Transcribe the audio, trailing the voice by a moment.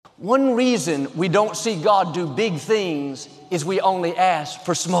One reason we don't see God do big things is we only ask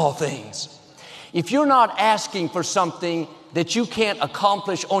for small things. If you're not asking for something that you can't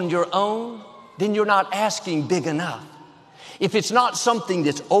accomplish on your own, then you're not asking big enough. If it's not something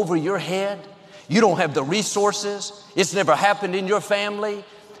that's over your head, you don't have the resources, it's never happened in your family,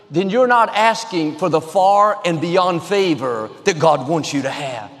 then you're not asking for the far and beyond favor that God wants you to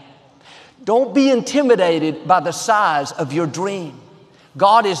have. Don't be intimidated by the size of your dream.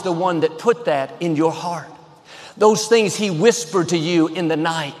 God is the one that put that in your heart. Those things He whispered to you in the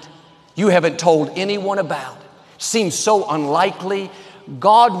night, you haven't told anyone about. Seems so unlikely.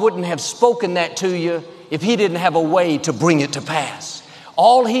 God wouldn't have spoken that to you if He didn't have a way to bring it to pass.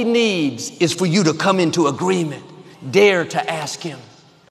 All He needs is for you to come into agreement. Dare to ask Him.